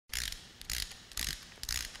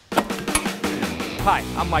Hi,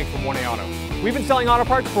 I'm Mike from 1A Auto. We've been selling auto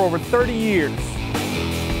parts for over 30 years.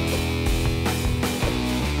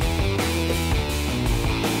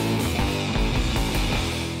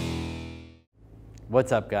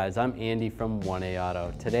 What's up guys, I'm Andy from 1A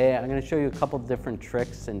Auto. Today I'm going to show you a couple different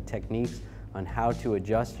tricks and techniques on how to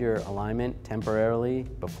adjust your alignment temporarily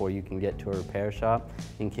before you can get to a repair shop.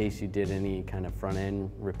 In case you did any kind of front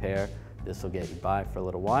end repair, this will get you by for a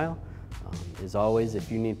little while. As always,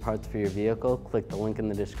 if you need parts for your vehicle, click the link in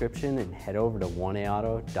the description and head over to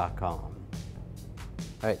 1aauto.com. All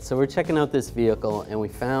right, so we're checking out this vehicle and we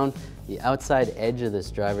found the outside edge of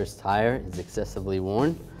this driver's tire is excessively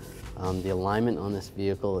worn. The alignment on this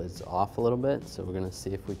vehicle is off a little bit, so we're going to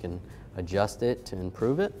see if we can adjust it to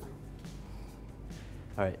improve it.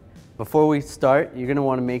 All right, before we start, you're going to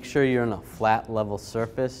want to make sure you're on a flat level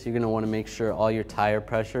surface. You're going to want to make sure all your tire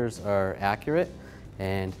pressures are accurate,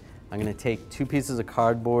 and I'm going to take 2 pieces of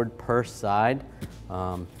cardboard per side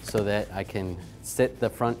so that I can sit the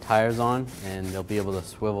front tires on and they'll be able to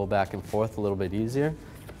swivel back and forth a little bit easier.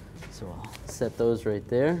 So I'll set those right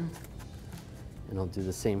there. And I'll do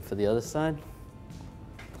the same for the other side.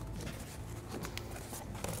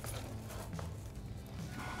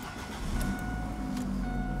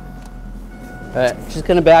 All right, just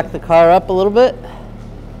gonna back the car up a little bit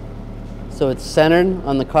so it's centered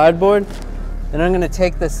on the cardboard. Then I'm gonna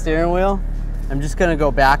take the steering wheel. I'm just gonna go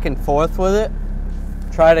back and forth with it.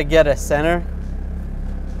 Try to get a center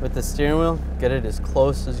with the steering wheel. Get it as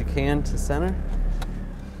close as you can to center.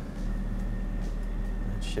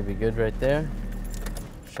 That should be good right there.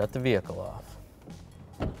 Shut the vehicle off.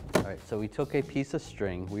 All right, so we took a piece of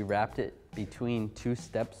string, we wrapped it between 2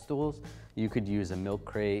 step stools. You could use a milk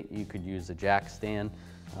crate, you could use a jack stand.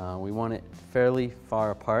 We want it fairly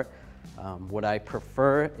far apart. What I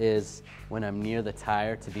prefer is when I'm near the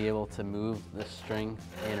tire to be able to move the string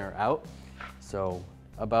in or out. So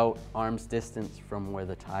about arm's distance from where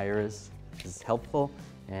the tire is helpful,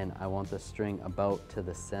 and I want the string about to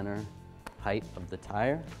the center height of the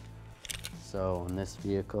tire. So in this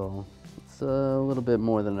vehicle, it's a little bit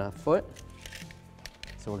more than a foot.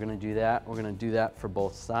 So we're gonna do that. We're gonna do that for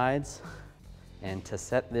both sides. And to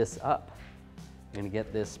set this up, I'm gonna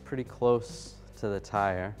get this pretty close to the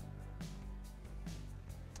tire.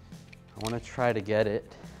 I wanna try to get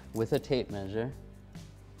it with a tape measure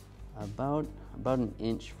about an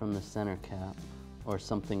inch from the center cap or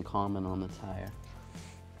something common on the tire,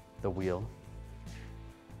 the wheel.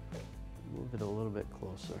 Move it a little bit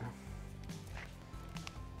closer.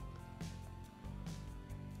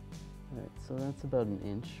 All right, so that's about an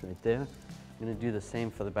inch right there. I'm gonna do the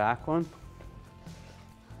same for the back one.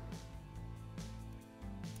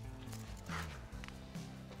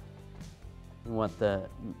 You want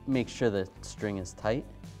make sure the string is tight.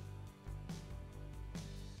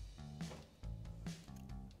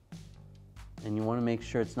 And you wanna make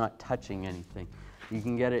sure it's not touching anything. You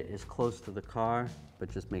can get it as close to the car, but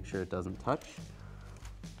just make sure it doesn't touch.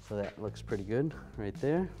 So that looks pretty good right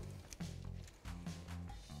there.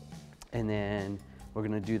 And then we're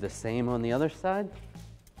gonna do the same on the other side.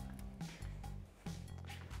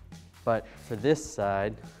 But for this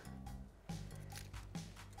side,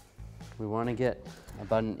 we wanna get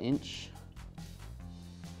about an inch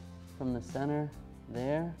from the center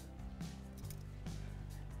there.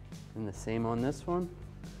 And the same on this one.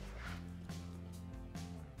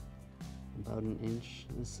 About an inch.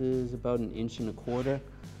 This is about an inch and a quarter.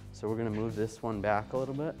 So we're gonna move this one back a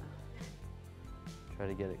little bit. Try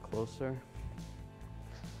to get it closer.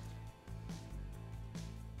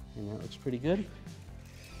 And that looks pretty good.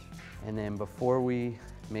 And then before we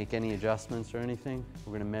make any adjustments or anything,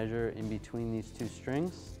 we're gonna measure in between these 2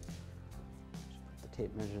 strings. Just put the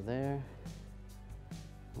tape measure there.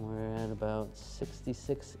 We're at about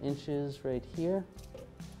 66 inches right here.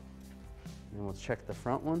 And we'll check the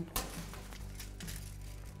front one.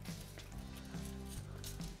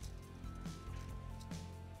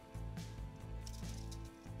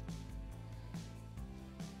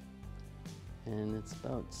 And it's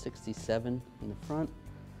about 67 in the front.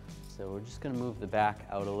 So we're just gonna move the back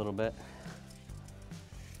out a little bit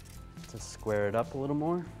to square it up a little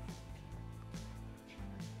more.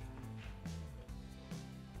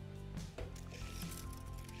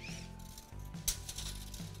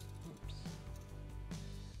 Oops.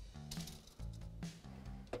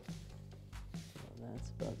 So that's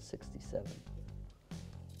about 67.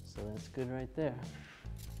 So that's good right there.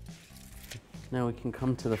 Now we can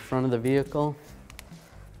come to the front of the vehicle.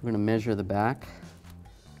 We're going to measure the back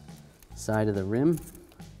side of the rim.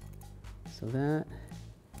 So that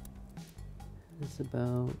is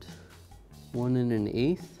about 1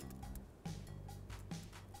 1/8.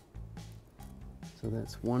 So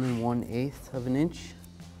that's 1 1/8 of an inch.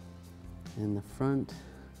 And the front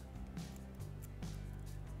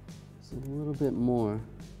is a little bit more.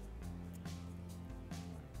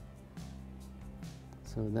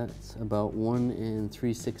 So that's about 1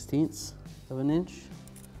 3/16 of an inch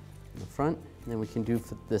in the front. And then we can do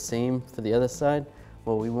the same for the other side.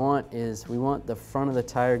 What we want is we want the front of the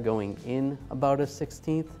tire going in about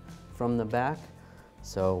 1/16 from the back.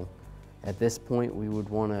 So at this point we would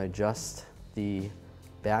want to adjust the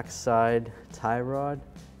backside tie rod.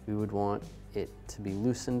 We would want it to be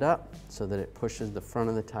loosened up so that it pushes the front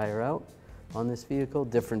of the tire out on this vehicle.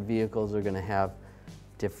 Different vehicles are going to have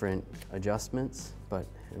different adjustments, but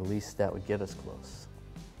at least that would get us close.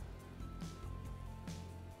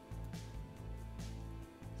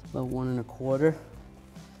 It's about 1 1/4.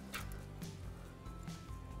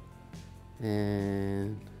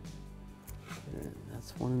 And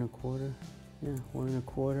that's 1 1/4. Yeah, 1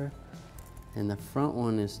 1/4. And the front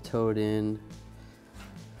one is towed in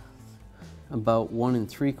about 1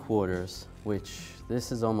 3/4, which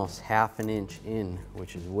this is almost 1/2 inch in,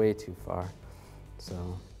 which is way too far.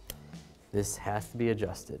 So this has to be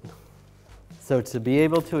adjusted. So to be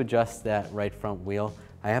able to adjust that right front wheel,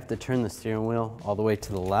 I have to turn the steering wheel all the way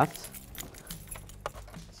to the left.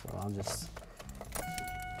 So I'll just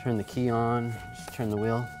turn the key on, just turn the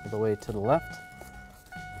wheel all the way to the left.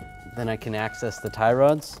 Then I can access the tie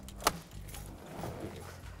rods.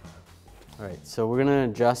 All right, so we're gonna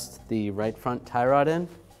adjust the right front tie rod in.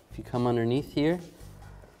 If you come underneath here,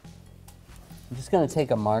 I'm just gonna take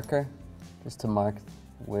a marker just to mark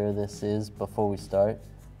where this is before we start,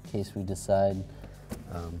 in case we decide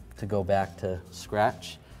to go back to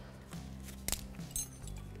scratch.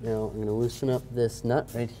 Now I'm gonna loosen up this nut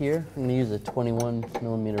right here. I'm gonna use a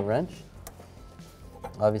 21mm wrench.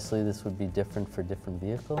 Obviously this would be different for different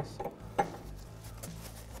vehicles.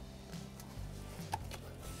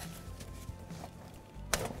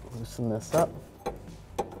 Loosen this up.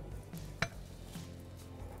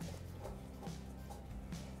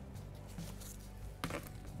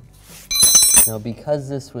 Now because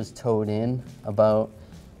this was towed in about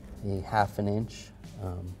 1/2 inch,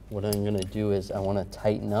 what I'm going to do is I want to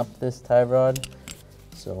tighten up this tie rod.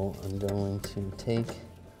 So I'm going to take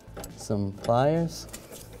some pliers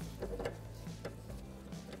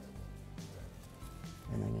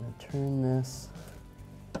and I'm going to turn this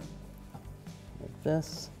like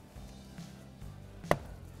this.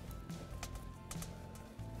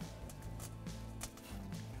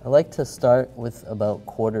 I like to start with about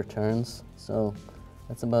 1/4 turns, so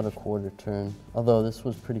that's about a 1/4 turn, although this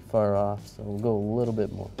was pretty far off, so we'll go a little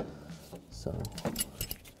bit more. So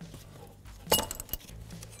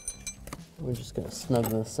we're just going to snug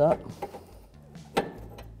this up.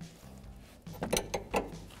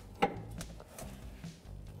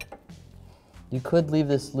 You could leave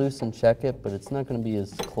this loose and check it, but it's not going to be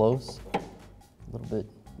as close. A little bit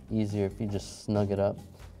easier if you just snug it up.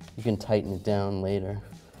 You can tighten it down later.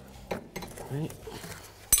 Right.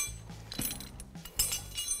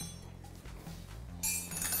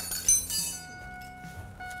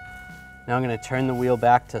 Now I'm going to turn the wheel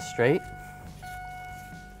back to straight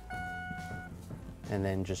and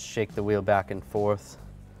then just shake the wheel back and forth.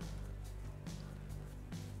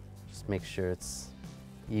 Just make sure it's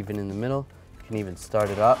even in the middle. You can even start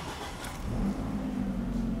it up.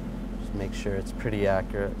 Just make sure it's pretty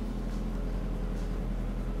accurate.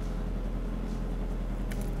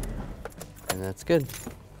 And that's good.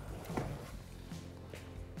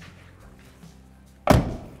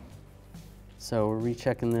 So we're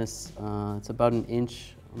rechecking this. It's about 1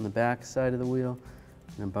 inch on the back side of the wheel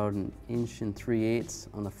and about 1 3/8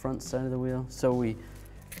 on the front side of the wheel. So we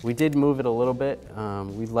did move it a little bit.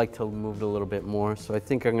 We'd like to move it a little bit more. So I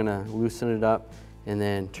think I'm gonna loosen it up and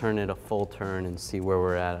then turn it a full turn and see where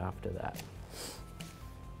we're at after that.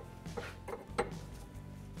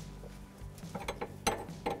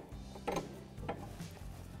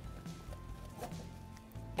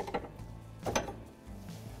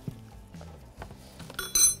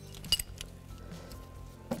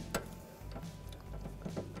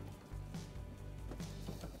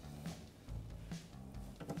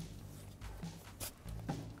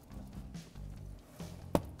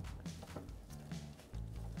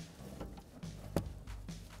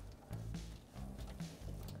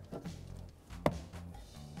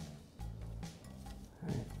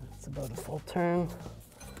 That's about a full turn.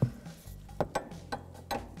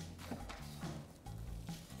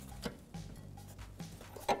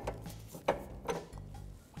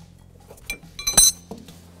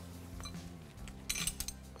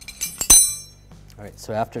 All right,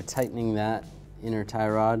 so after tightening that inner tie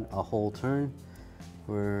rod a whole turn,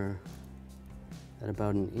 we're at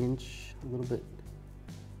about an inch, a little bit,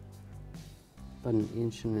 about an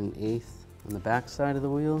inch and an eighth on the back side of the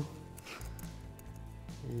wheel,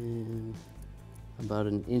 and about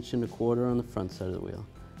an inch and a quarter on the front side of the wheel,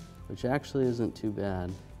 which actually isn't too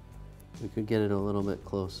bad. We could get it a little bit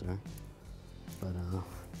closer, but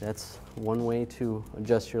that's one way to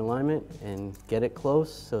adjust your alignment and get it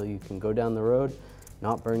close so you can go down the road,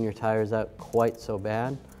 not burn your tires out quite so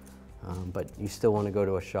bad, but you still want to go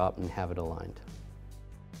to a shop and have it aligned.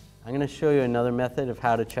 I'm going to show you another method of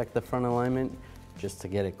how to check the front alignment just to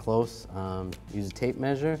get it close. Use a tape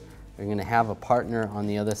measure. You're going to have a partner on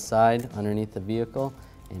the other side underneath the vehicle,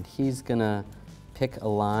 and he's going to pick a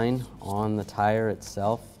line on the tire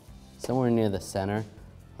itself, somewhere near the center,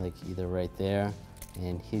 like either right there,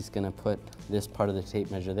 and he's going to put this part of the tape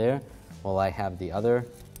measure there while I have the other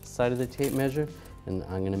side of the tape measure, and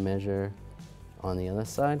I'm going to measure on the other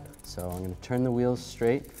side. So I'm going to turn the wheels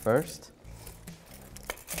straight first.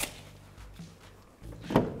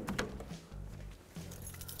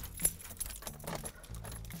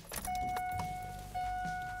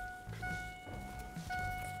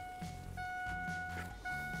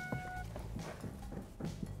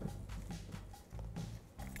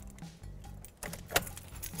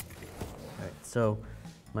 So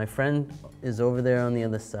my friend is over there on the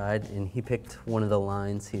other side, and he picked one of the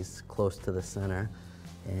lines. He's close to the center.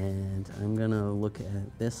 And I'm gonna look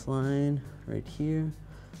at this line right here.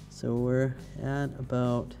 So we're at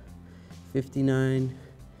about 59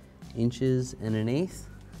 inches and an eighth.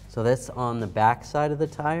 So that's on the back side of the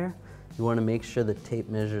tire. You wanna make sure the tape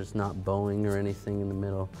measure is not bowing or anything in the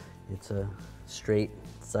middle. It's a straight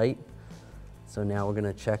sight. So now we're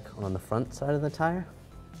gonna check on the front side of the tire.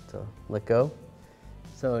 So let go.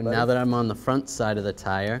 So now that I'm on the front side of the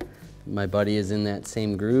tire, my buddy is in that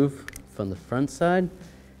same groove from the front side,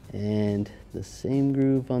 and the same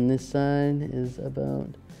groove on this side is about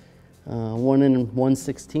 1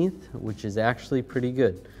 1/16, which is actually pretty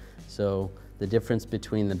good. So the difference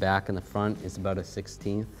between the back and the front is about a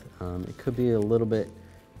 1/16. It could be a little bit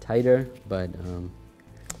tighter, but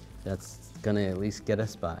that's gonna at least get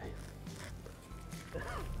us by.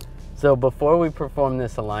 So before we perform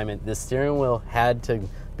this alignment, the steering wheel had to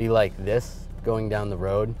be like this going down the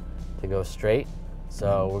road to go straight.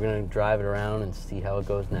 So we're gonna drive it around and see how it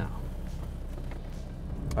goes now.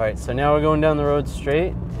 All right, so now we're going down the road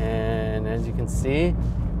straight, and as you can see,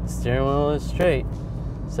 the steering wheel is straight.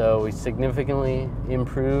 So we significantly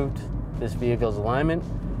improved this vehicle's alignment.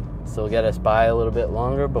 So it'll get us by a little bit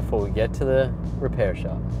longer before we get to the repair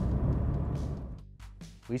shop.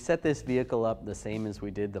 We set this vehicle up the same as we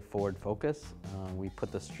did the Ford Focus. We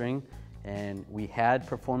put the string, and we had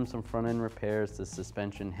performed some front end repairs. The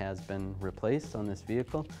suspension has been replaced on this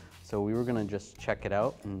vehicle. So we were gonna just check it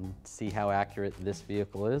out and see how accurate this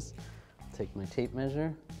vehicle is. Take my tape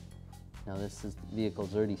measure. Now the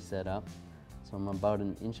vehicle's already set up. So I'm about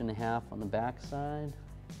 1.5 inches on the back side,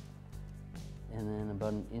 and then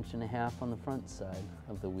about 1.5 inches on the front side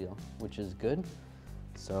of the wheel, which is good.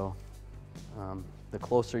 So the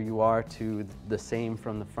closer you are to the same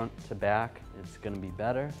from the front to back, it's going to be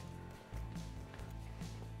better.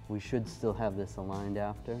 We should still have this aligned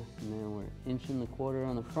after. And then we're 1.25 inches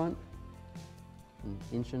on the front, and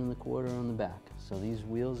 1.25 inches on the back. So these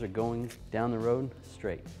wheels are going down the road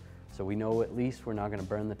straight. So we know at least we're not going to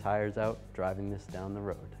burn the tires out driving this down the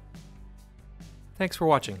road. Thanks for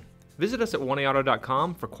watching. Visit us at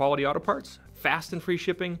oneauto.com for quality auto parts, fast and free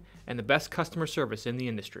shipping, and the best customer service in the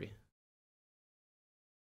industry.